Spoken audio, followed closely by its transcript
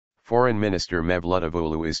Foreign Minister Mevlüt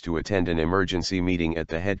Çavuşoğlu is to attend an emergency meeting at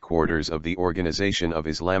the headquarters of the Organization of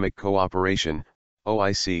Islamic Cooperation,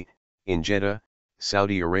 OIC, in Jeddah,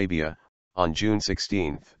 Saudi Arabia, on June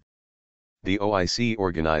 16. The OIC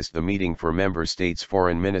organized the meeting for member states'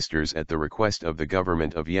 foreign ministers at the request of the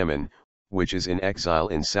government of Yemen, which is in exile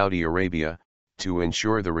in Saudi Arabia, to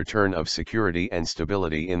ensure the return of security and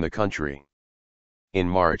stability in the country. In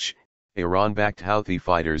March, Iran-backed Houthi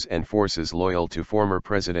fighters and forces loyal to former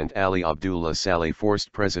President Ali Abdullah Saleh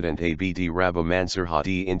forced President Abd Rabbuh Mansur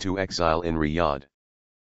Hadi into exile in Riyadh.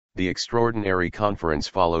 The extraordinary conference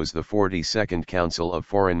follows the 42nd Council of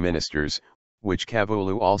Foreign Ministers, which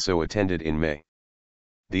Cavuşoğlu also attended in May.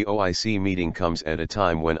 The OIC meeting comes at a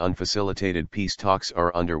time when unfacilitated peace talks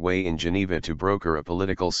are underway in Geneva to broker a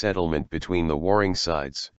political settlement between the warring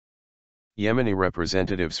sides. Yemeni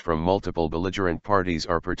representatives from multiple belligerent parties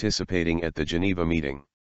are participating at the Geneva meeting.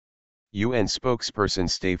 UN spokesperson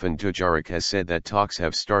Stephane Dujarric has said that talks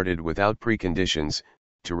have started without preconditions,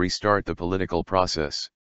 to restart the political process.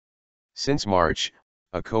 Since March,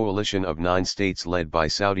 a coalition of 9 states led by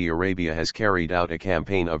Saudi Arabia has carried out a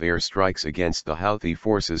campaign of airstrikes against the Houthi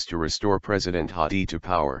forces to restore President Hadi to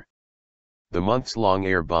power. The months-long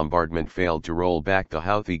air bombardment failed to roll back the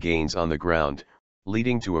Houthi gains on the ground,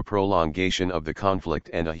 leading to a prolongation of the conflict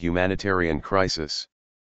and a humanitarian crisis.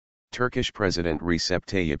 Turkish President Recep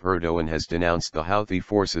Tayyip Erdogan has denounced the Houthi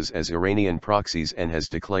forces as Iranian proxies and has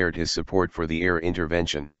declared his support for the air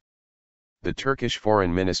intervention. The Turkish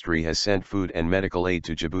Foreign Ministry has sent food and medical aid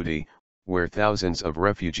to Djibouti, where thousands of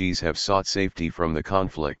refugees have sought safety from the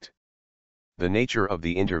conflict. The nature of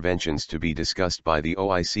the interventions to be discussed by the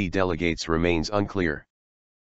OIC delegates remains unclear.